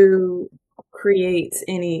to create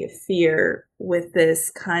any fear with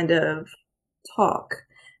this kind of talk.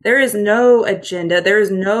 There is no agenda. There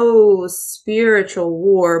is no spiritual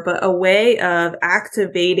war, but a way of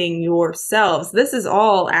activating yourselves. This is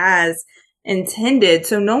all as intended.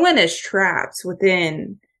 So no one is trapped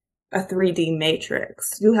within a 3D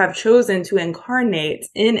matrix. You have chosen to incarnate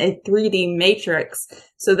in a 3D matrix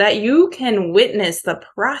so that you can witness the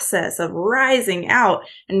process of rising out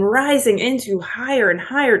and rising into higher and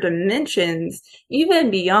higher dimensions, even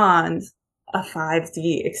beyond a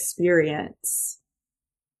 5D experience.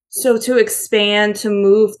 So to expand, to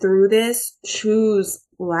move through this, choose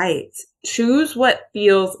light. Choose what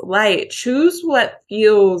feels light. Choose what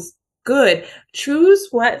feels good. Choose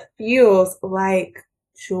what feels like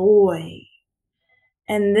joy.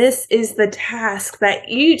 And this is the task that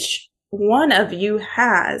each one of you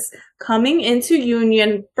has, coming into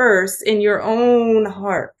union first in your own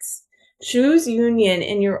hearts. Choose union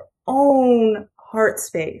in your own heart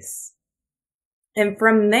space. And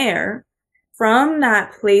from there, from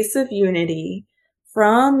that place of unity,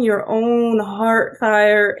 from your own heart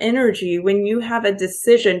fire energy, when you have a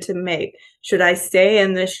decision to make, should I stay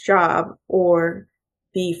in this job or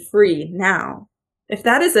be free now? If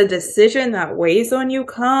that is a decision that weighs on you,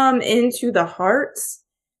 come into the hearts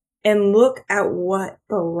and look at what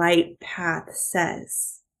the light path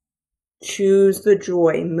says. Choose the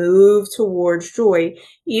joy, move towards joy,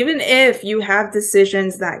 even if you have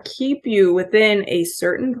decisions that keep you within a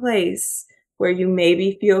certain place where you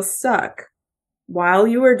maybe feel stuck. While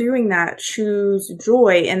you are doing that, choose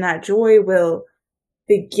joy, and that joy will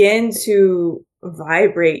begin to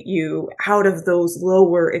vibrate you out of those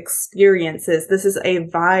lower experiences. This is a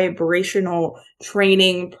vibrational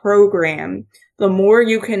training program. The more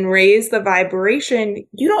you can raise the vibration,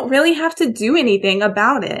 you don't really have to do anything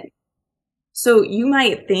about it. So you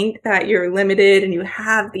might think that you're limited and you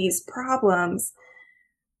have these problems,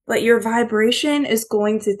 but your vibration is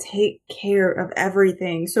going to take care of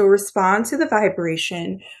everything. So respond to the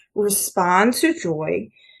vibration, respond to joy,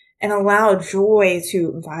 and allow joy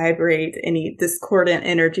to vibrate any discordant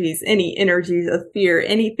energies, any energies of fear,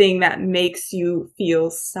 anything that makes you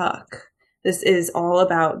feel stuck. This is all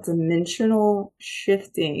about dimensional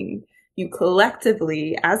shifting. You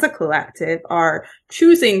collectively, as a collective, are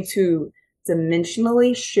choosing to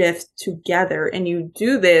dimensionally shift together. And you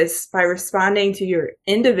do this by responding to your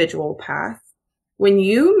individual path. When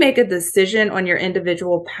you make a decision on your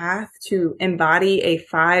individual path to embody a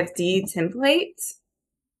 5D template,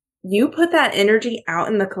 you put that energy out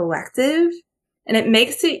in the collective, and it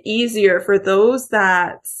makes it easier for those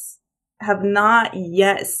that have not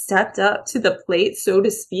yet stepped up to the plate, so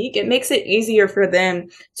to speak. It makes it easier for them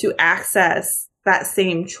to access that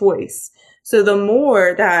same choice. So the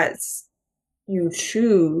more that you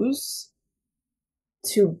choose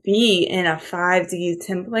to be in a 5D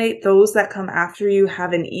template, those that come after you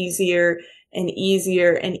have an easier and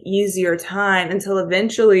easier and easier time until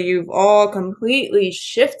eventually you've all completely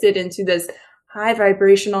shifted into this high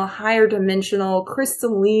vibrational, higher dimensional,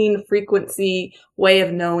 crystalline frequency way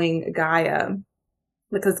of knowing Gaia.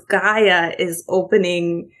 Because Gaia is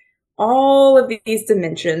opening all of these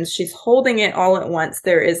dimensions. She's holding it all at once.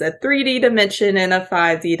 There is a 3D dimension and a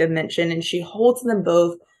 5D dimension, and she holds them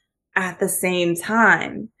both at the same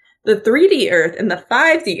time. The 3D Earth and the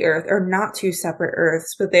 5D Earth are not two separate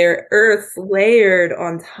Earths, but they're Earths layered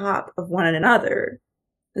on top of one another.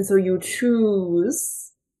 And so you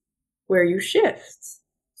choose where you shift.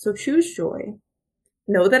 So choose joy.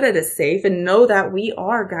 Know that it is safe, and know that we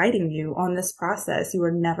are guiding you on this process. You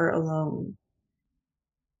are never alone.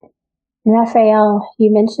 Raphael,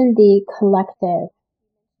 you mentioned the collective.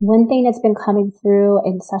 One thing that's been coming through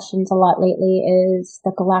in sessions a lot lately is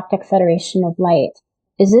the Galactic Federation of Light.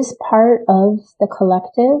 Is this part of the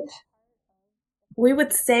collective? We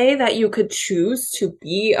would say that you could choose to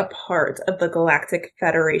be a part of the Galactic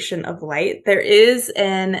Federation of Light. There is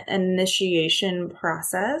an initiation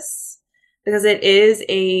process because it is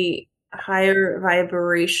a higher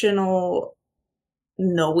vibrational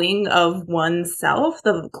knowing of oneself.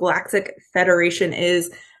 The Galactic Federation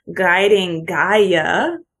is guiding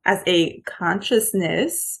Gaia as a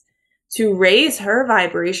consciousness to raise her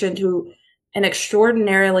vibration to an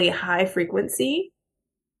extraordinarily high frequency.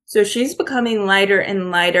 So she's becoming lighter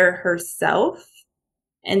and lighter herself.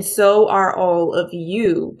 And so are all of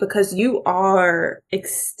you, because you are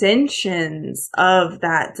extensions of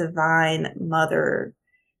that divine mother.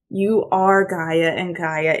 You are Gaia, and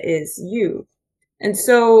Gaia is you. And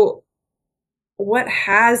so what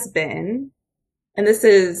has been, and this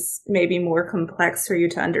is maybe more complex for you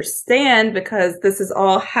to understand because this is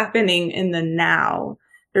all happening in the now.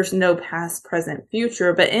 There's no past, present,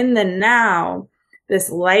 future, but in the now, this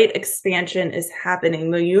light expansion is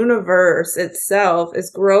happening. The universe itself is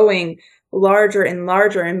growing larger and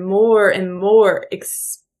larger and more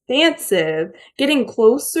expansive, getting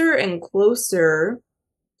closer and closer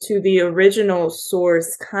to the original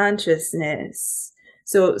source consciousness.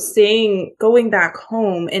 So going back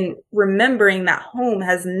home and remembering that home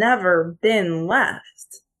has never been left.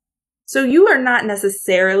 So you are not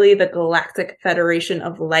necessarily the Galactic Federation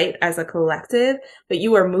of Light as a collective, but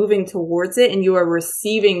you are moving towards it, and you are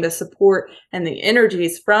receiving the support and the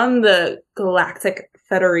energies from the Galactic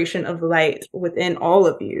Federation of Light within all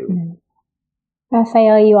of you.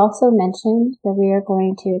 Raphael, you also mentioned that we are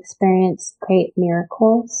going to experience great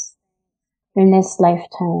miracles in this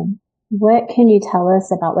lifetime. What can you tell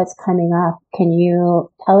us about what's coming up? Can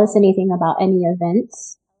you tell us anything about any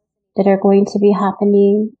events that are going to be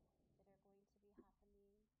happening?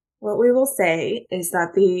 What we will say is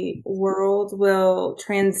that the world will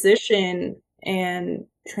transition and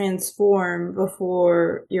transform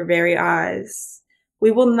before your very eyes.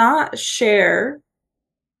 We will not share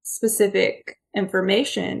specific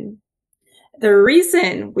information. The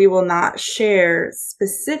reason we will not share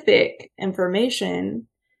specific information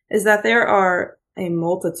is that there are a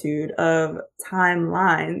multitude of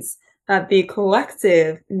timelines that the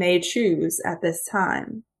collective may choose at this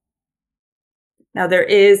time. Now, there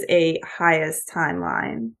is a highest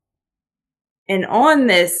timeline. And on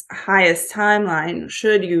this highest timeline,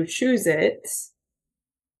 should you choose it,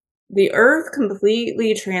 the Earth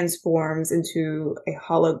completely transforms into a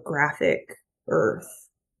holographic Earth.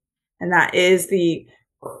 And that is the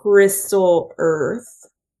crystal Earth,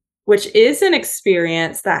 which is an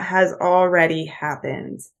experience that has already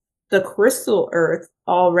happened. The crystal Earth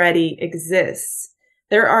already exists.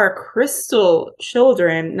 There are crystal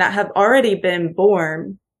children that have already been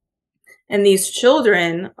born, and these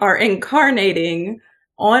children are incarnating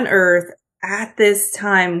on Earth at this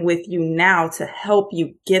time with you now to help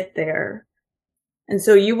you get there. And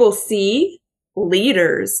so you will see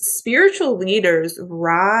leaders, spiritual leaders,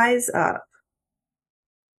 rise up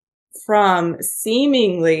from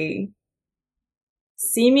seemingly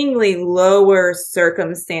lower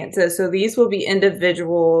circumstances. So these will be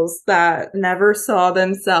individuals that never saw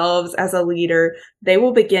themselves as a leader. They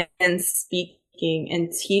will begin speaking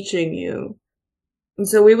and teaching you. And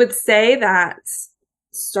so we would say that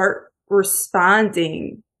start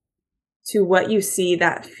responding to what you see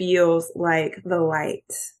that feels like the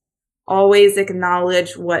light. Always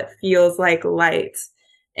acknowledge what feels like light,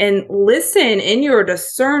 and listen in your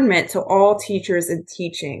discernment to all teachers and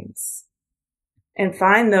teachings, and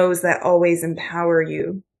find those that always empower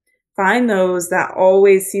you. Find those that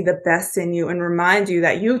always see the best in you and remind you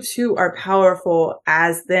that you too are powerful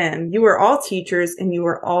as them. You are all teachers and you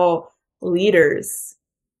are all leaders.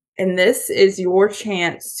 And this is your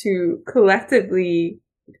chance to collectively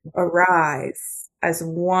arise as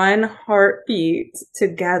one heartbeat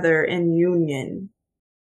together in union.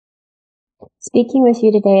 Speaking with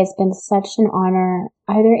you today has been such an honor.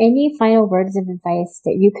 Are there any final words of advice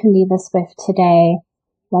that you can leave us with today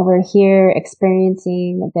while we're here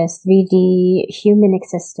experiencing this 3D human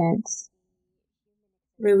existence?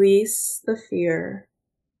 Release the fear.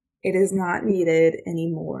 It is not needed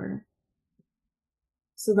anymore.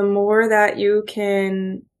 So the more that you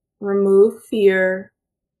can remove fear,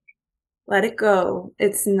 let it go.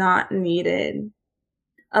 It's not needed.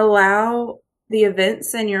 Allow the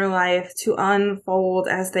events in your life to unfold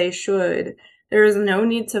as they should. There is no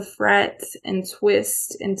need to fret and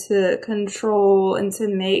twist and to control and to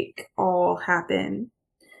make all happen.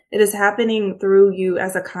 It is happening through you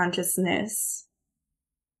as a consciousness.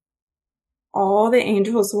 All the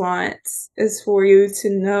angels want is for you to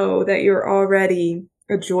know that you're already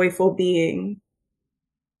a joyful being.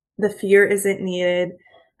 The fear isn't needed.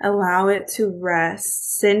 Allow it to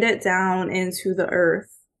rest. Send it down into the earth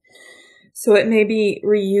so it may be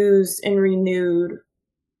reused and renewed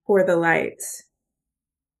for the light.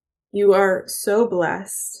 You are so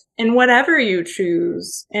blessed in whatever you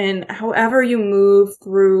choose and however you move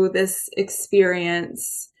through this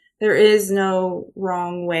experience. There is no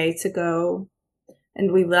wrong way to go.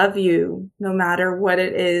 And we love you no matter what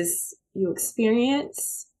it is you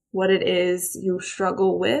experience, what it is you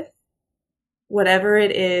struggle with, whatever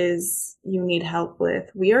it is you need help with.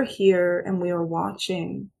 We are here and we are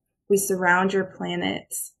watching. We surround your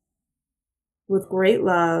planet with great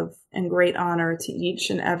love and great honor to each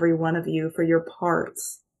and every one of you for your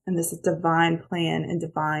parts in this divine plan and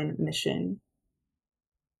divine mission.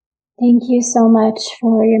 Thank you so much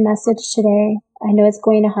for your message today. I know it's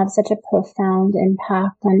going to have such a profound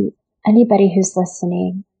impact on anybody who's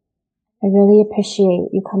listening. I really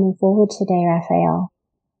appreciate you coming forward today, Raphael.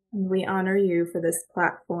 And we honor you for this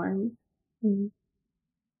platform. Thank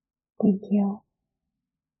you.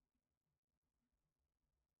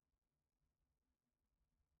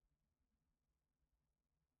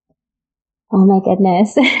 Oh my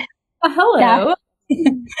goodness. Hello.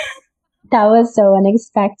 That was so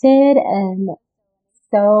unexpected and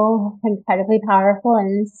so incredibly powerful,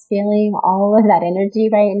 and just feeling all of that energy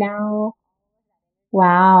right now.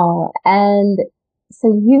 Wow. And so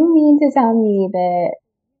you mean to tell me that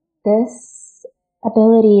this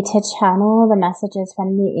ability to channel the messages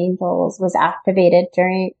from the angels was activated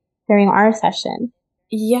during our session?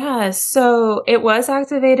 Yeah, so it was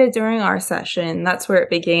activated during our session. That's where it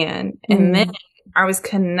began. And then I was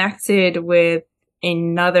connected with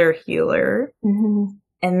another healer.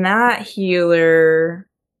 And that healer,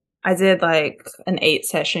 I did like an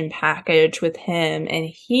 8-session package with him, and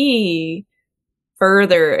he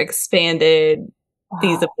further expanded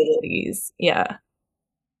these abilities. Yeah.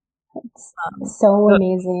 It's so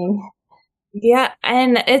amazing. Yeah,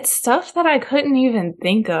 and it's stuff that I couldn't even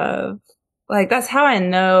think of. Like, that's how I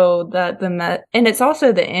know that and it's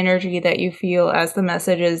also the energy that you feel as the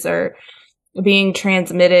messages are being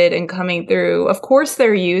transmitted and coming through. Of course,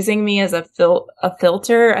 they're using me as a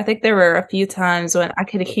filter. I think there were a few times when I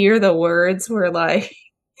could hear the words were like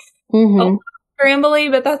a little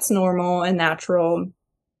scrambly, but that's normal and natural.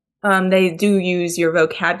 They do use your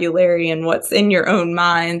vocabulary and what's in your own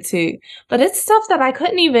mind too, but it's stuff that I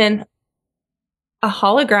couldn't even a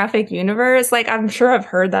holographic universe. Like, I'm sure I've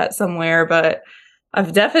heard that somewhere, but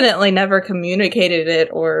I've definitely never communicated it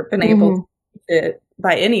or been able to do it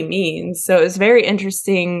by any means. So it's very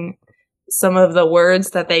interesting, some of the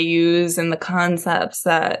words that they use and the concepts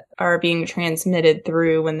that are being transmitted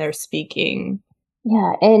through when they're speaking.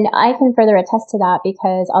 Yeah, and I can further attest to that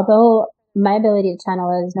because although my ability to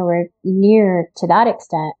channel is nowhere near to that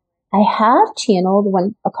extent, I have channeled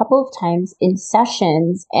a couple of times in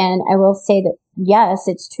sessions, and I will say that yes,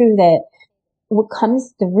 it's true that what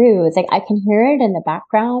comes through, it's like I can hear it in the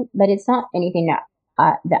background, but it's not anything that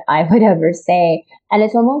I would ever say. And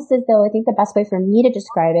it's almost as though, I think the best way for me to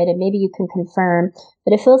describe it, and maybe you can confirm,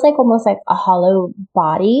 but it feels like almost like a hollow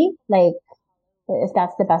body, like if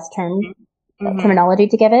that's the best terminology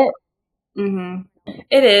to give it.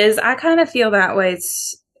 It is. I kind of feel that way.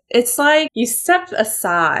 It's like you step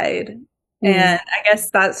aside, and I guess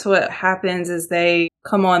that's what happens is they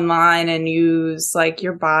come online and use like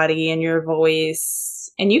your body and your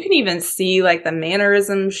voice, and you can even see like the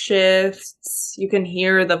mannerism shifts. You can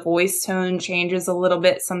hear the voice tone changes a little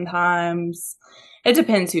bit sometimes. It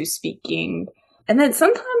depends who's speaking. And then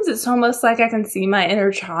sometimes it's almost like I can see my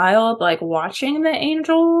inner child, like watching the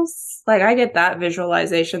angels. Like I get that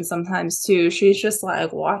visualization sometimes too. She's just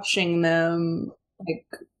like watching them, like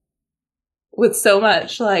with so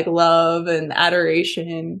much like love and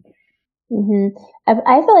adoration. I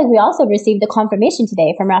feel like we also received the confirmation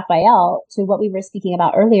today from Raphael to what we were speaking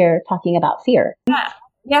about earlier, talking about fear.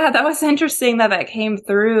 Yeah, that was interesting that came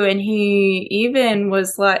through. And he even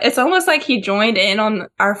was like, it's almost like he joined in on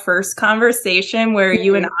our first conversation where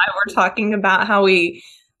you and I were talking about how we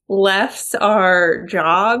left our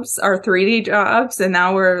jobs, our 3D jobs, and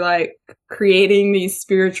now we're like creating these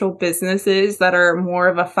spiritual businesses that are more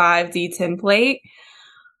of a 5D template.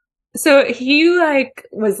 So he like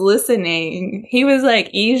was listening. He was like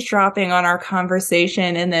eavesdropping on our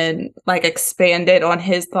conversation and then like expanded on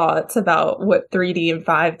his thoughts about what 3D and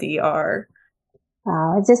 5D are.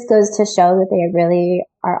 Wow, it just goes to show that they really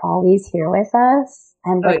are always here with us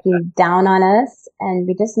and looking down on us, and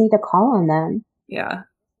we just need to call on them. Yeah.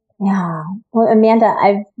 Yeah. Well, Amanda,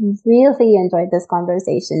 I've really enjoyed this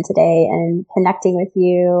conversation today and connecting with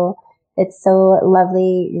you. It's so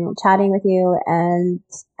lovely, chatting with you. And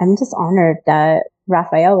I'm just honored that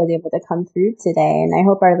Raphael was able to come through today. And I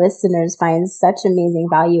hope our listeners find such amazing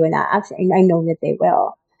value in that. Actually, I know that they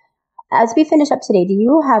will. As we finish up today, do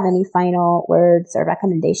you have any final words or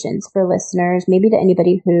recommendations for listeners, maybe to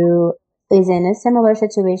anybody who is in a similar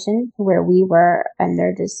situation to where we were and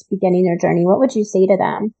they're just beginning their journey? What would you say to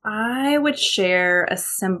them? I would share a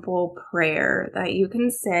simple prayer that you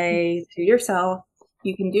can say to yourself.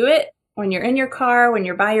 You can do it when you're in your car, when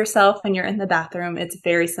you're by yourself, when you're in the bathroom. It's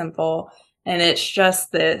very simple. And it's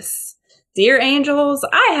just this: Dear angels,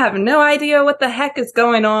 I have no idea what the heck is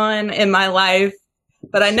going on in my life,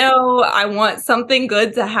 but I know I want something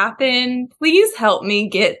good to happen. Please help me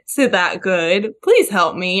get to that good. Please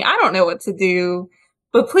help me. I don't know what to do,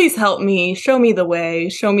 but please help me. Show me the way.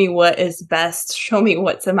 Show me what is best. Show me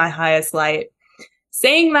what's in my highest light.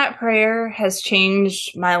 Saying that prayer has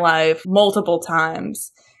changed my life multiple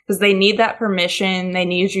times because they need that permission. They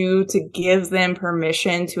need you to give them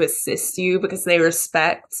permission to assist you because they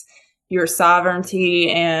respect your sovereignty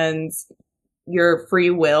and your free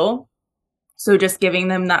will. So just giving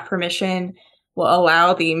them that permission will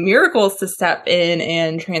allow the miracles to step in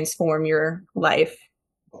and transform your life.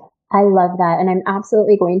 I love that. And I'm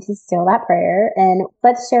absolutely going to steal that prayer. And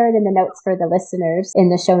let's share it in the notes for the listeners. In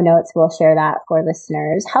the show notes, we'll share that for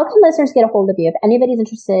listeners. How can listeners get a hold of you? If anybody's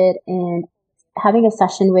interested in having a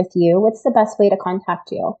session with you, what's the best way to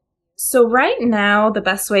contact you? So right now, the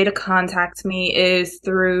best way to contact me is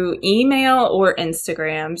through email or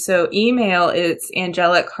Instagram. So email is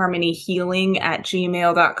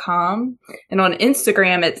angelichearmonyhealing@gmail.com. And on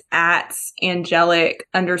Instagram, it's at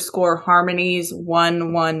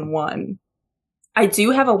angelic_harmonies111. I do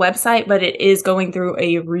have a website, but it is going through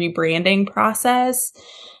a rebranding process.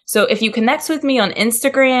 So if you connect with me on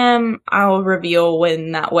Instagram, I'll reveal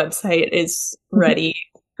when that website is ready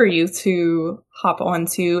for you to hop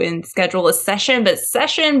onto and schedule a session, but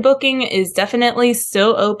session booking is definitely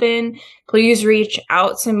still open. Please reach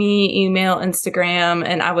out to me, email, Instagram,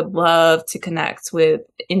 and I would love to connect with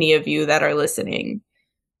any of you that are listening.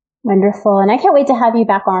 Wonderful. And I can't wait to have you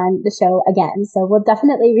back on the show again. So we'll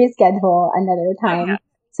definitely reschedule another time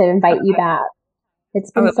to invite you back. It's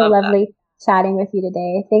been so lovely chatting with you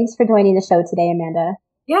today. Thanks for joining the show today, Amanda.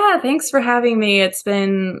 Yeah, thanks for having me. It's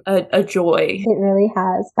been a joy. It really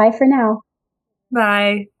has. Bye for now.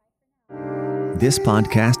 Bye. This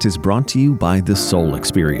podcast is brought to you by The Soul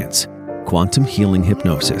Experience, Quantum Healing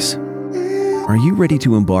Hypnosis. Are you ready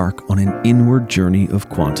to embark on an inward journey of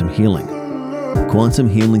quantum healing? Quantum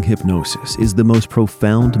healing hypnosis is the most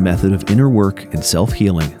profound method of inner work and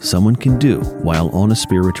self-healing someone can do while on a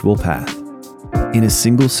spiritual path. In a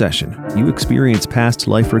single session, you experience past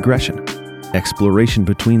life regression, exploration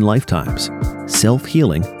between lifetimes,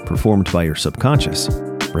 self-healing performed by your subconscious,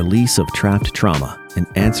 release of trapped trauma, and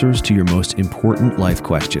answers to your most important life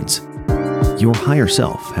questions. Your higher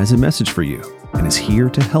self has a message for you and is here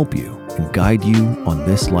to help you and guide you on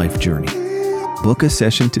this life journey. Book a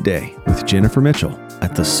session today with Jennifer Mitchell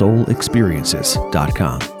at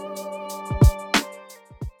thesoulexperiences.com.